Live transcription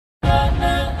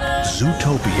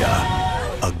Zootopia,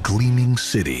 a gleaming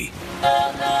city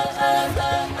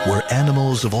where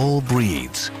animals of all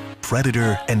breeds,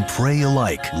 predator and prey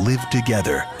alike, live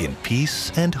together in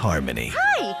peace and harmony.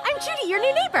 Hi, I'm Judy, your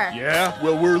new neighbor. Yeah?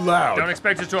 Well, we're loud. Don't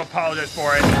expect us to apologize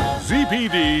for it.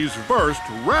 ZPD's first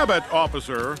rabbit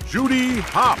officer, Judy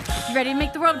Hopps. You ready to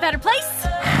make the world a better place?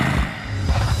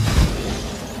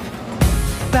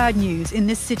 Bad news in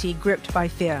this city gripped by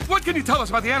fear. What can you tell us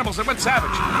about the animals that went savage?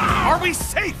 Are we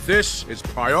safe? This is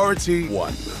priority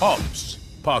 1. Hopps.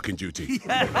 Parking duty.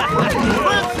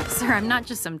 Sir, I'm not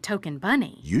just some token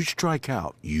bunny. You strike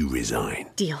out, you resign.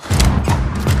 Deal.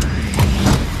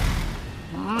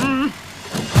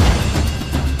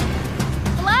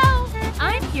 Hello?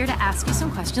 I'm here to ask you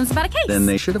some questions about a case. Then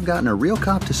they should have gotten a real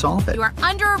cop to solve it. You are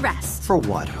under arrest. For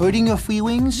what? Hurting your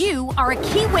feelings? You are a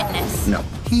key witness. No,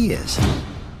 he is.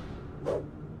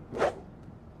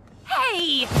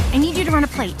 Hey, I need you to run a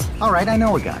plate. All right, I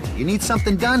know a guy. You need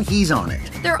something done, he's on it.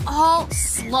 They're all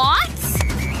slots?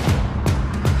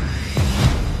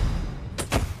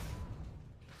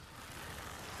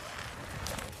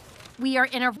 We are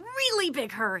in a really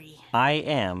big hurry. I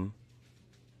am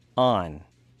on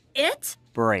It?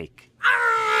 break.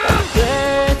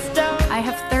 I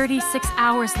have 36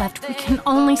 hours left. We can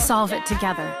only solve it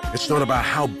together. It's not about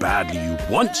how badly you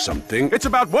want something. It's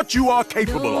about what you are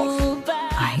capable of.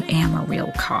 I am a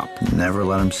real cop. Never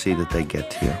let them see that they get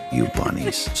to you, you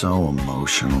bunnies. So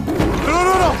emotional.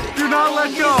 No! Do not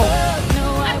let go!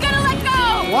 I'm gonna let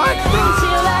go! What?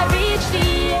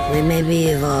 We may be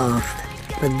evolved,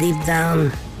 but deep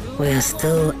down, we are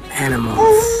still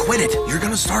animals. Quit it! You're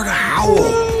gonna start a howl!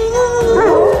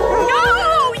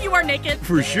 No! You are naked.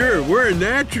 For sure, we're a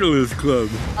naturalist club.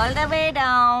 All the way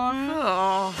down.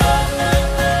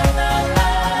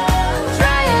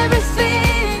 Try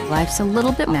everything. Life's a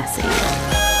little bit messy.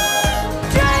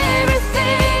 Try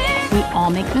everything. We all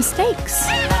make mistakes.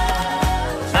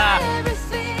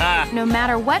 No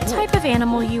matter what type of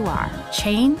animal you are,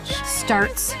 change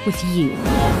starts with you.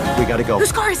 We gotta go.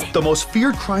 Whose car is it? The most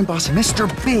feared crime boss, Mr.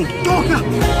 Big.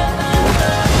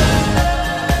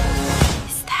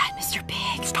 Is that Mr.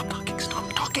 Big? Stop talking.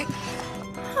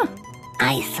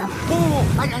 Awesome.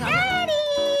 Daddy!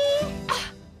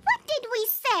 What did we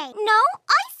say? No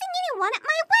icing anyone at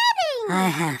my wedding! I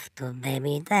have to,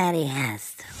 baby. Daddy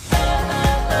has to.